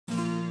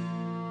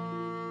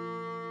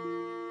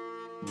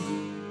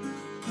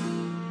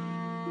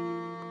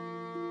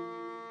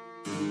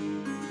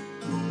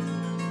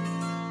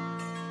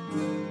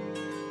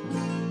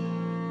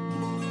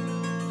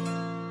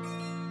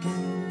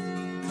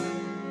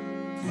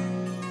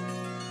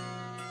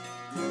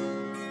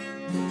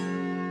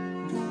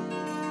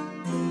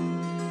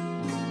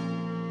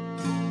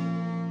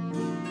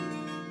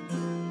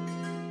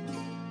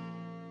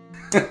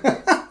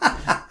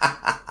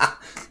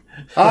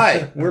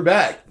Hi, we're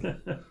back.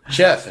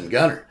 Chef and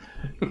Gunner.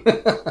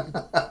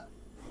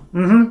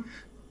 Mm-hmm.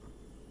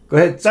 Go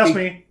ahead. That's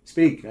me.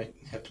 Speak. I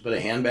have to put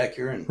a hand back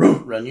here and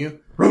run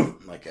you.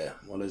 Like a,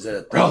 what is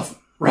it? Ralph.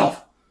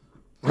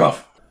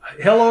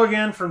 Hello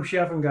again from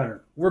Chef and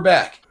Gunner. We're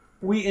back.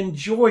 We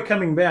enjoy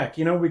coming back,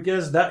 you know,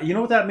 because that, you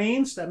know what that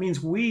means? That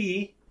means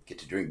we get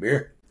to drink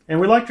beer.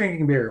 And we like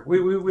drinking beer. We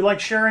like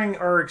sharing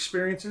our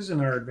experiences and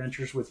our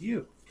adventures with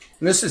you.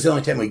 And this is the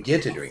only time we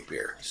get to drink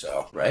beer,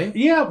 so, right?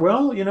 Yeah,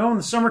 well, you know, in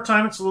the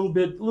summertime it's a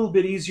little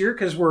bit easier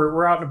because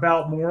we're out and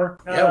about more.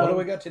 Yeah, what do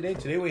we got today?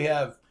 Today we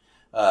have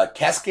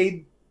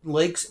Cascade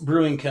Lakes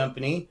Brewing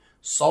Company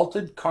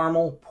Salted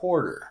Caramel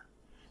Porter.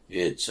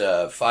 It's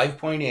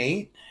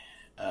 5.8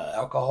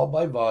 alcohol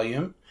by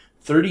volume,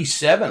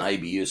 37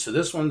 IBUs. So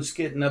this one's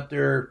getting up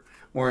there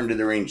more into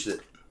the range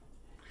that.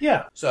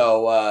 Yeah.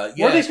 So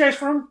yeah. Where are these guys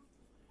from?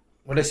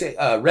 What did I say?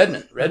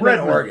 Redmond,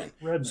 Oregon.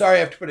 Redmond. Sorry, I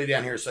have to put it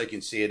down here so I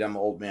can see it. I'm an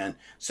old man. It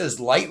says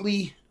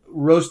lightly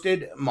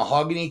roasted,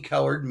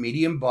 mahogany-colored,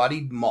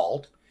 medium-bodied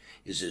malt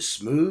is as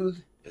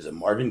smooth as a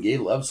Marvin Gaye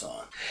love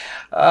song.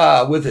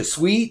 With a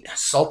sweet,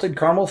 salted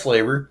caramel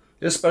flavor,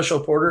 this special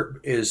porter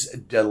is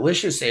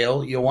delicious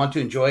ale you'll want to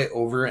enjoy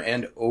over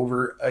and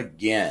over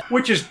again.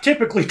 Which is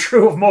typically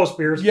true of most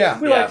beers. Yeah.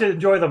 We like to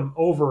enjoy them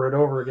over and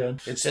over again.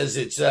 It says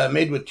it's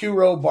made with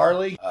 2-row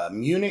barley,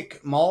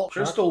 MUNICH malt,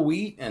 crystal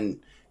wheat,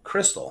 and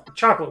crystal.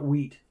 Chocolate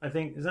wheat, I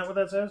think. Is that what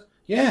that says?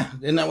 Yeah.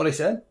 Isn't that what I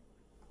said?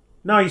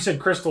 No, you said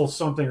crystal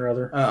something or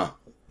other. Oh.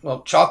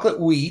 Well, chocolate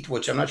wheat,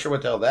 which I'm not sure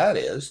what the hell that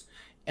is,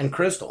 and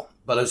crystal.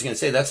 But I was going to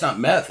say, that's not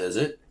meth, is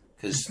it?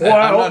 Because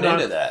I'm not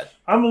into that.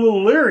 I'm a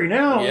little leery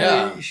now.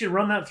 Yeah. You should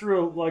run that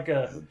through like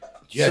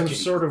some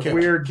sort of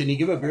weird... Can you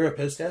give a beer a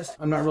piss test?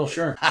 I'm not real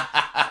sure.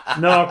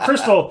 No,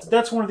 crystal,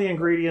 that's one of the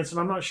ingredients, and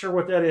I'm not sure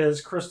what that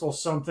is. Crystal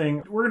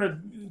something. We're going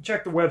to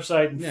check the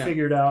website and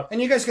figure it out.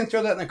 And you guys can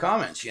throw that in the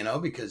comments, you know,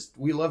 because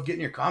we love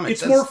getting your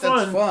comments. It's more fun.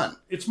 That's fun.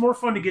 It's more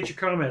fun to get your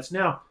comments.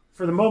 Now,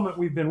 for the moment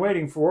we've been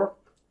waiting for.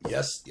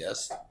 Yes.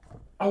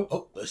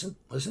 Oh, listen.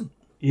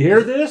 You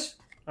hear this?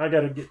 I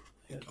got to get...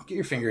 Get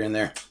your finger in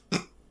there.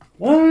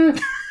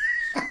 What?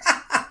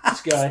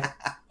 This guy.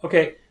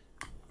 Okay.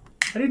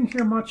 I didn't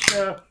hear much.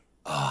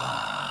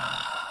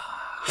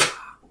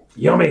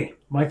 Yummy.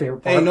 My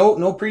favorite part. Hey,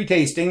 no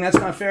pre-tasting. That's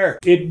not fair.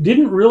 It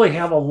didn't really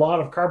have a lot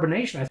of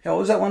carbonation. Hell,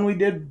 was that one we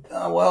did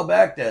a while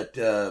back that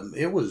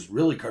it was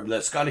really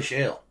that Scottish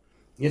ale.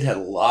 It had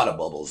a lot of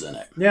bubbles in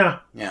it. Yeah.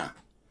 Yeah.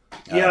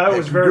 It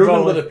was very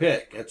bubbly. With a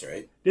pick. That's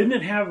right. Didn't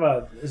it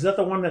have is that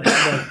the one that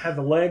had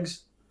the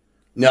legs?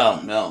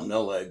 No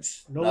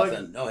legs. No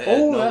Nothing. legs? No head,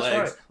 no legs.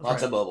 Right. That's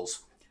Lots of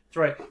bubbles. That's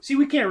right. See,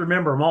 we can't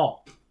remember them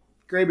all.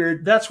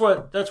 Graybeard. That's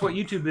what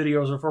YouTube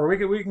videos are for.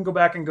 We can go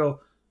back and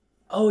go,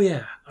 oh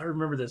yeah, I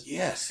remember this.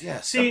 Yes.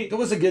 See, that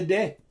was a good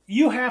day.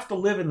 You have to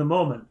live in the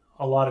moment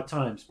a lot of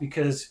times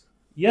because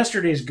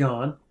yesterday's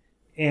gone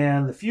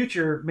and the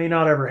future may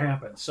not ever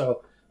happen.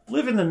 So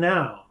live in the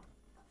now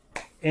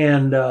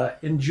and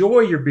enjoy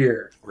your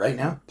beer. Right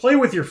now. Play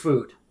with your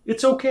food.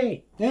 It's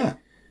okay. Yeah.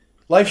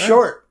 Life's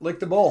short. Lick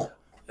the bowl.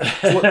 I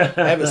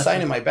have a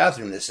sign in my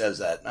bathroom that says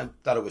that. I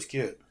thought it was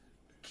cute.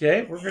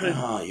 Okay, we're gonna.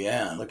 Oh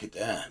yeah, look at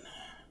that.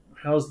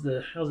 How's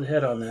the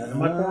head on that? Am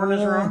I pouring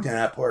this wrong? Can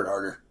I pour it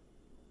harder?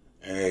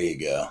 There you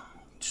go.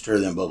 Stir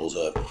them bubbles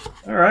up.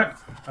 All right.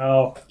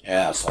 Oh.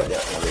 Yeah, I'll slide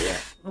that over there.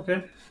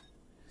 Okay.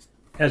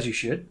 As you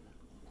should.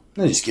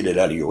 I'll just get it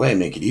out of your way and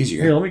make it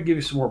easier. Here, let me give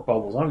you some more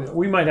bubbles.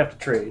 We might have to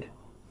trade.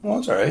 Well,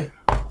 that's all right.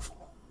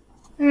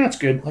 Yeah, that's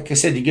good. Like I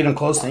said, you get them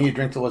close, then you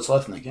drink till what's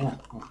left in the can.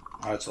 Oh,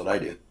 that's what I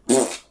do.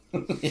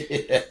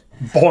 Yeah.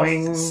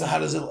 Boing. So how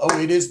does it... Oh,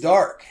 it is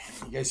dark.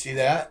 You guys see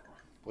that?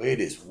 Well,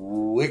 it is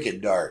wicked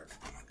dark.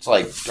 It's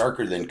like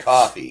darker than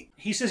coffee.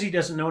 He says he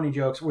doesn't know any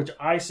jokes, which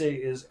I say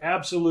is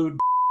absolute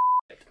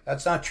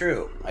That's not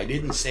true. I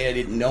didn't say I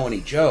didn't know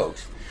any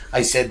jokes.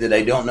 I said that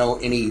I don't know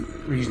any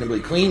reasonably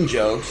clean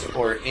jokes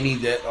or any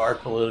that are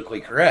politically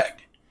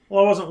correct.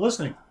 Well, I wasn't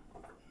listening.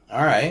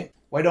 All right.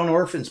 Why don't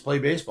orphans play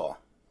baseball?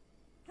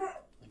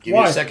 Give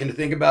you a second to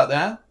think about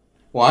that.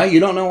 Why? You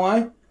don't know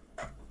why?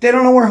 They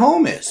don't know where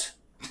home is.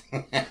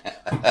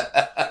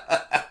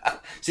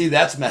 See,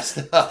 that's messed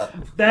up.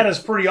 That is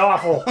pretty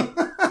awful.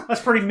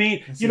 That's pretty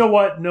mean. You know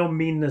what? No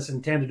meanness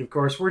intended, of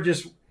course. We're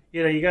just,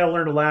 you got to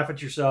learn to laugh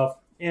at yourself.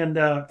 And,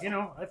 I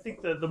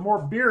think the more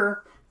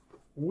beer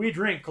we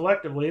drink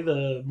collectively,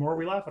 the more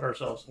we laugh at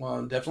ourselves.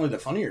 Well, definitely the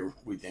funnier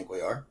we think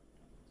we are.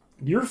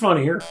 You're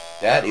funnier.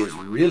 That is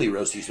really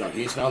roasty smoke.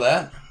 Can you smell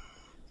that?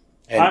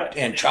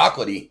 And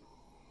chocolatey.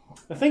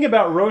 The thing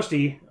about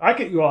roasty, I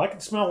can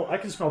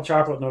smell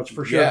chocolate notes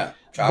for sure. Yeah,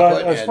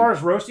 chocolate. But as far as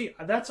roasty,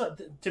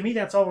 to me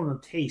that's all in the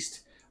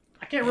taste.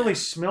 I can't really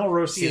smell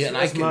roasty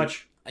as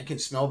much. I can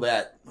smell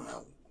that,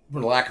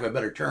 for lack of a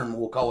better term,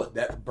 we'll call it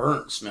that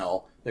burnt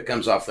smell that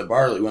comes off the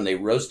barley when they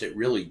roast it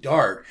really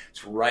dark.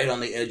 It's right on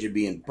the edge of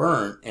being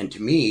burnt, and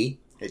to me,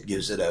 it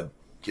gives it a.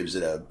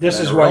 This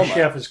is why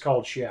chef is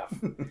called chef,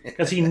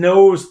 because he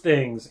knows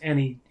things, and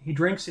he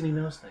drinks and he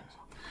knows things.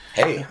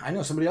 Hey, I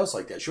know somebody else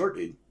like that short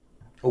dude.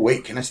 Oh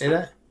wait, can I say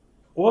that?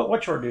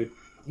 What short dude?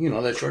 You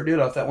know that short dude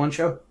off that one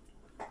show?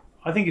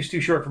 I think he's too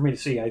short for me to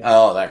see.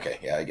 Okay,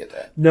 yeah, I get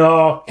that.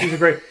 No, he's a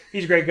great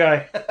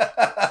guy.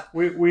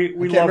 We can't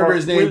remember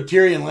his name.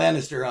 Tyrion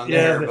Lannister on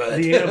there, but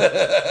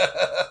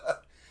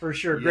for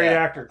sure, great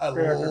actor. I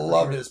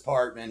love his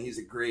part, man. He's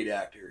a great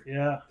actor.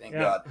 Yeah, thank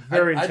God.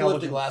 Very I'd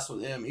intelligent. lift a glass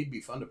with him. He'd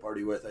be fun to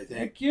party with, I think.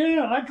 Heck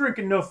yeah, I'm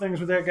drinking no things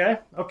with that guy.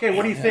 Okay,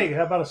 what do you think?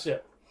 How about a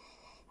sip?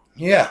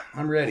 Yeah,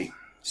 I'm ready.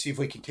 See if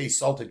we can taste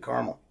salted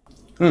caramel.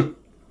 I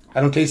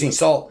don't taste any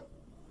salt.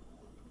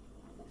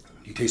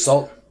 Do you taste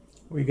salt?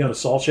 We got a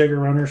salt shaker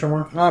around here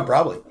somewhere?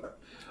 Probably.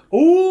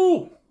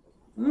 Ooh!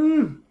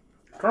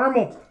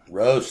 Caramel.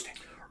 Roast.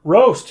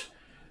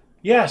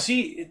 Yeah,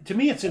 see, to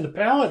me it's in the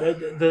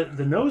palate.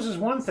 The nose is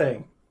one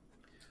thing.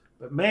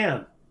 But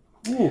man,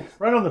 ooh,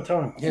 right on the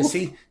tongue. Yeah,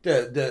 see,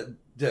 the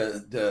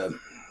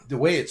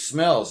way it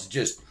smells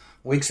just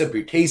wakes up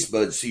your taste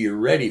buds so you're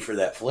ready for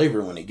that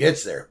flavor when it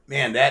gets there.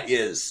 Man,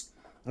 that's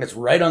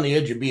right on the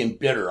edge of being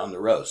bitter on the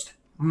roast.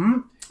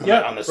 Mm-hmm.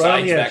 Yeah, on the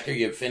sides back there,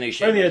 you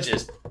finish it. It's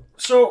just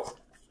so.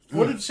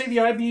 What did you say the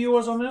IBU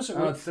was on this?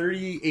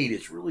 38.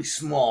 It's really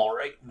small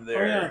right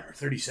there. Oh, yeah.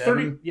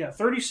 37?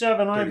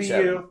 37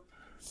 IBU.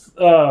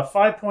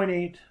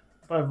 5.8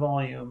 by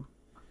volume.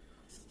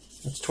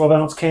 That's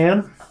 12-ounce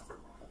can.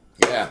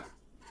 Yeah.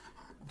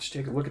 Let's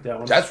take a look at that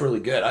one. That's really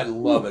good. I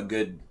love a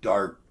good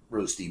dark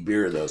roasty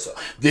beer, though. So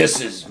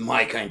this is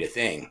my kind of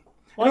thing.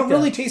 I don't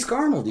really taste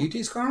caramel. Do you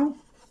taste caramel?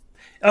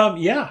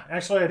 Yeah,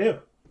 actually I do.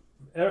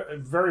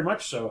 Very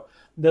much so.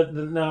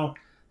 Now,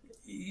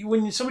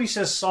 when somebody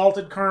says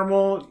salted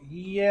caramel,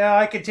 yeah,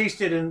 I could taste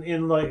it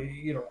in like,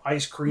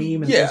 ice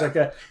cream and things like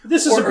that.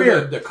 This is a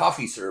beer. The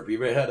coffee syrup.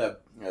 You ever had a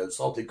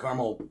salted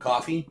caramel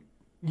coffee?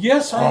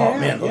 Yes, I have. Oh,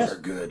 man, those are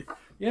good.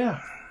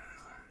 Yeah.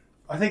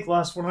 I think the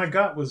last one I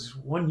got was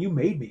one you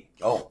made me.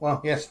 Oh,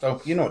 well, yes. So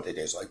you know what they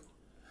taste like.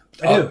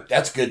 I do.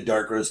 That's good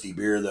dark roasty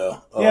beer,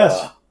 though.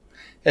 Yes.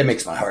 That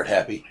makes my heart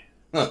happy.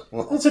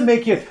 Does it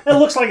make you... It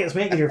looks like it's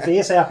making your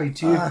face happy,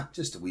 too.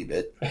 Just a wee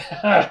bit.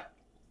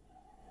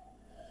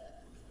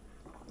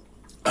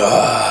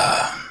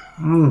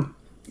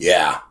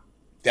 Yeah.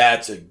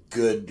 That's a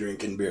good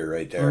drinking beer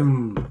right there.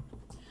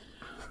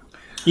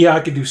 Yeah, I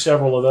could do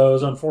several of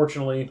those.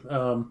 Unfortunately,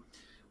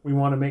 we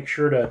want to make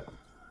sure to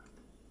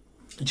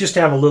just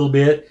have a little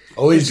bit.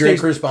 Always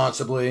drink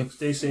responsibly.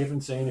 Stay safe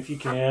and sane if you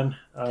can.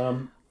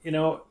 And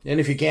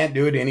if you can't,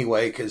 do it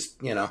anyway, because,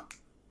 you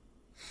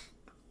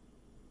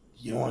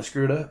don't want to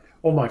screw it up.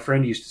 Well, my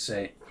friend used to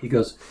say, he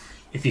goes,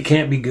 if you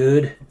can't be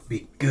good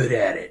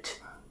at it.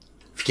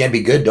 If you can't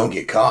be good, don't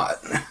get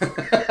caught.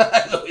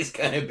 That's always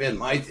kind of been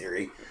my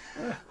theory.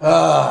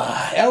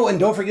 And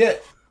don't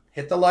forget,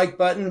 hit the like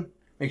button.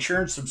 Make sure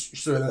and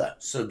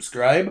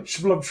subscribe.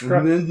 It's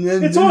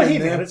only,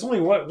 man. It's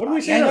only what do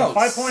we say?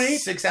 5.8?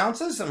 6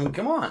 ounces? I mean,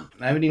 come on.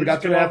 I haven't even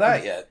got through all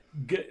that yet.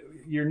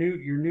 Your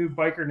new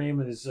biker name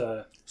is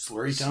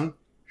Slurry Tongue?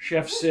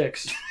 Chef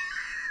 6.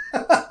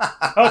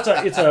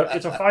 It's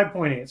a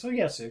 5.8. So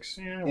yeah, 6.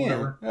 Yeah,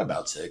 whatever. Yeah,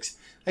 about 6.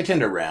 I tend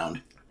to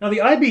round. Now the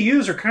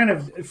IBUs are kind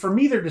of, for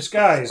me, they're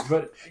disguised,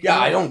 but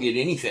I don't get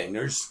anything.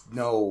 There's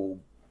no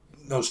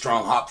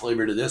strong hop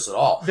flavor to this at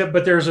all.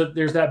 But there's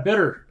that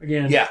bitter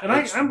again. Yeah, and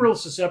I'm real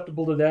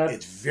susceptible to that.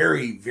 It's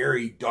very,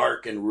 very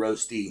dark and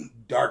roasty,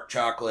 dark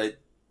chocolate,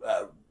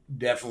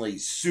 definitely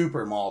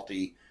super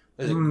malty.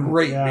 It's a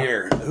great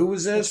beer. Who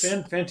was this?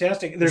 It's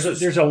fantastic.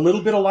 There's a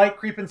little bit of light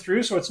creeping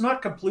through, so it's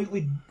not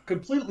completely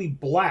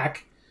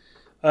black.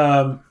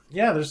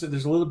 There's a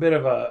little bit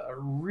of a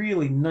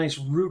really nice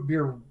root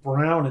beer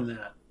brown in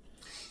that.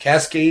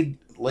 Cascade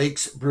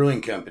Lakes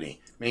Brewing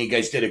Company. I mean, you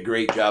guys did a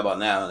great job on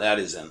that. That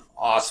is an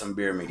awesome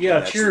beer.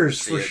 Yeah,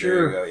 cheers for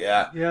sure. There you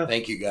go. Yeah.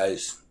 Thank you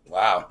guys.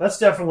 Wow. That's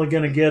definitely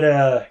going to get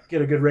a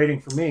good rating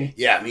for me.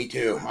 Yeah, me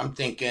too. I'm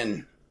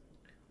thinking.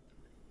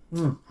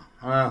 One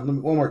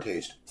more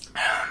taste.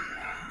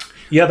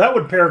 Yeah, that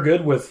would pair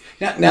good with.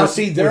 Now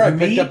see there, I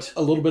picked up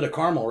a little bit of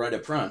caramel right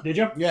up front. Did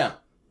you? Yeah.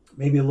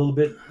 Maybe a little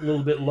bit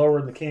lower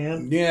in the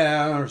can.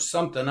 Yeah, or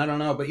something. I don't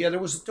know, but yeah, there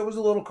was a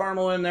little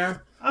caramel in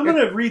there. I'm going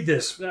to read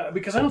this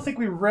because I don't think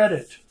we read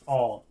it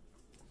all.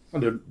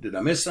 Did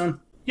I miss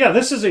some? Yeah,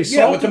 this is a salted...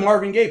 Yeah, with the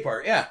Marvin Gaye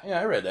part. Yeah,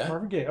 I read that.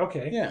 Marvin Gaye,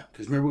 okay. Yeah,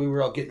 because remember we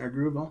were all getting our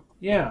groove on?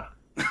 Yeah.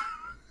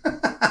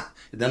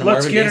 Then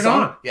let's get it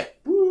on. Yeah.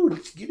 Woo,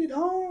 let's get it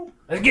on.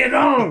 Let's get it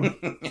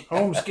on.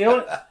 Home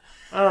skillet.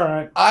 All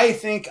right. I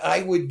think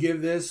I would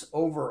give this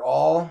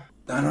overall,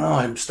 I don't know,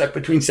 I'm stuck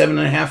between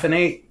 7.5 and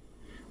 8.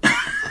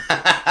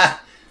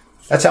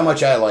 That's how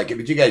much I like it.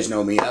 But you guys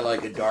know me. I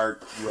like a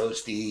dark,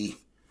 roasty,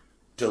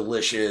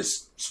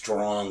 delicious,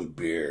 strong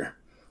beer.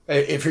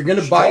 If you're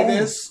going to buy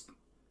this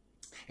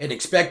and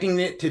expecting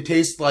it to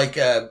taste like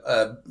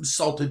a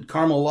salted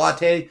caramel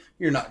latte,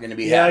 you're not going to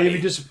be happy. Yeah, you'll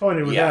be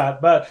disappointed with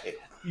that. But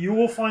you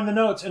will find the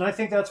notes, and I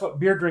think that's what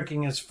beer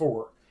drinking is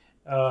for.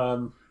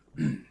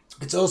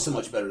 It's also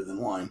much better than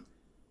wine.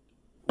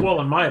 Well,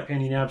 in my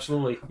opinion,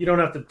 absolutely. You don't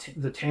have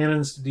the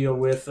tannins to deal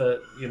with,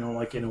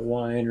 like in a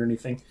wine or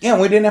anything. Yeah,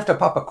 we didn't have to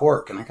pop a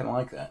cork, and I kind of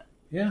like that.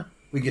 Yeah.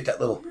 We get that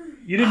little...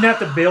 You didn't have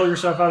to bail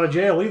yourself out of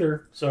jail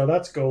either, so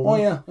that's golden. Oh,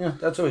 yeah,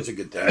 that's always a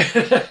good thing.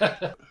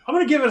 I'm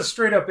going to give it a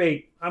straight up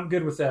 8. I'm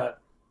good with that.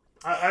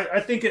 I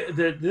think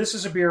that this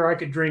is a beer I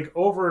could drink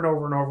over and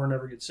over and over and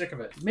never get sick of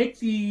it. Make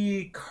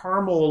the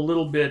caramel a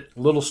little bit... A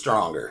little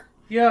stronger.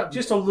 Yeah,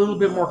 just a little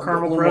bit more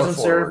caramel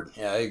presence there.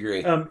 Yeah, I agree.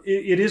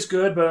 It is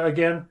good, but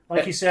again,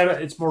 like you said,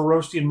 it's more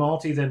roasty and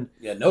malty than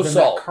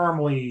salt, that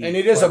caramely. And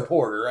it is a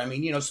porter. I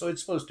mean, so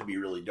it's supposed to be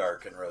really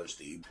dark and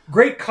roasty.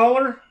 Great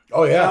color.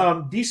 Oh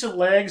yeah. Decent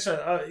legs.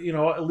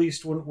 At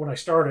least when I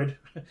started.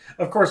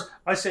 Of course,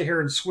 I sit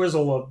here and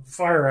swizzle a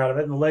fire out of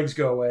it, and the legs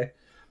go away.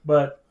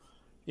 But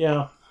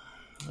yeah,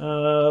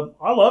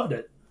 I loved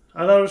it.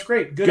 I thought it was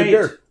great. Good 8.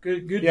 Beer.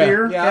 Good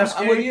beer. Yeah,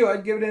 I'm with you.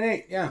 I'd give it an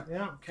 8. Yeah.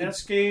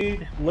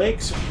 Cascade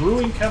Lakes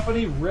Brewing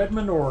Company,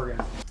 Redmond,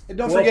 Oregon. And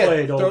don't Well forget,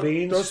 played, old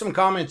beans. throw some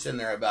comments in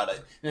there about it.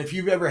 And if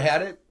you've ever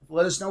had it,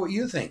 let us know what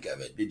you think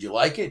of it. Did you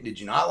like it? Did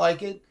you not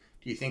like it?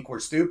 Do you think we're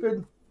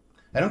stupid?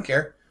 I don't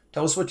care.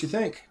 Tell us what you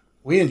think.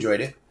 We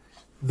enjoyed it.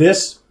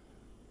 This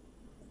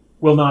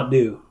will not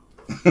do.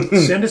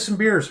 Send us some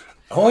beers.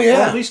 Oh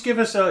yeah. Or at least give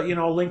us a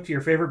link to your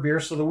favorite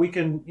beers so that we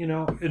can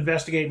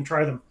investigate and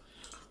try them.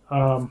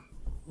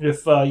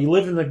 If you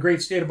live in the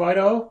great state of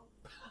Idaho,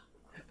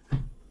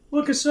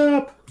 look us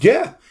up.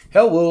 Yeah.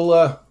 Hell,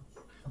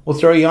 we'll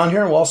throw you on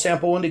here and we'll all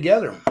sample one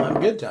together. We'll have a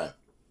good time.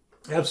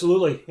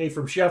 Absolutely. Hey,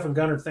 from Chef and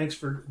Gunner, thanks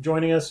for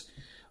joining us.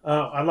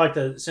 I'd like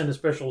to send a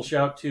special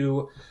shout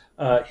to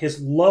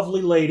his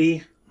lovely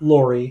lady,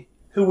 Lori,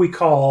 who we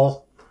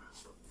call...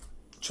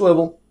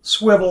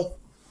 Swivel.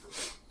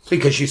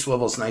 Because she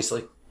swivels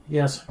nicely.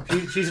 Yes,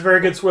 she's a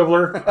very good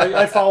swiveler.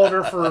 I followed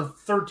her for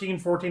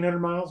 1,400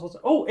 miles.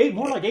 More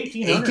like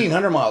 1,800.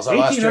 1,800 miles. Our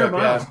last trip,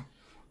 miles.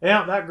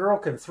 Yeah, that girl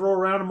can throw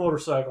around a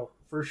motorcycle,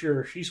 for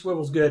sure. She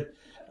swivels good.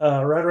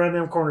 Right around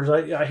them corners.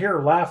 I hear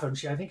her laughing.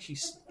 I think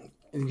she's...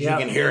 You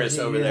can hear us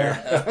over there.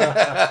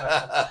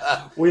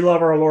 We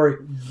love our Lori.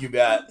 You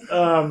bet.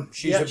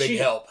 She's a big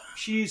help.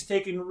 She's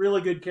taken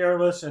really good care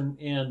of us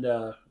and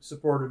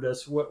supported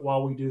us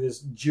while we do this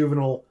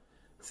juvenile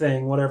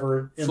thing,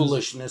 whatever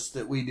foolishness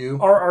that we do,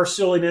 our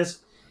silliness,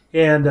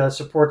 and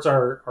supports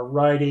our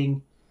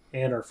writing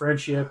and our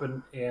friendship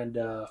and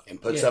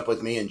puts up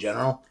with me in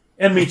general,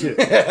 and me too.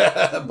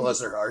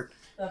 Bless her heart.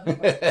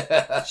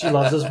 She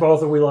loves us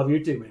both, and we love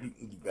you too, man.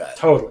 You bet.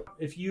 Totally.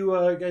 If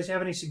you guys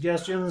have any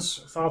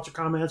suggestions, thoughts, or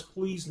comments,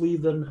 please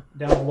leave them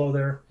down below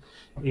there.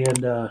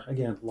 And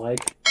again, like,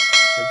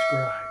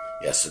 subscribe.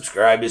 Yes,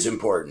 subscribe is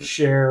important.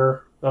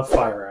 Share the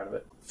fire out of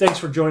it. Thanks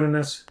for joining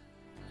us,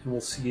 and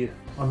we'll see you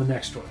on the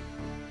next one.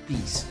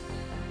 Peace.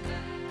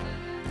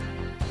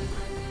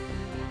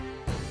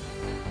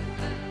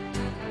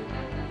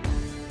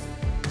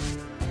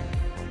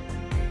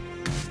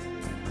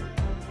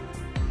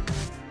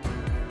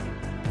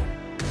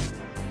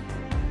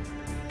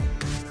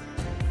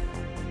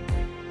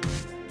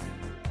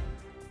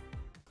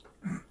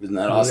 Isn't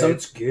that awesome?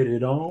 Let's get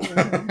it on.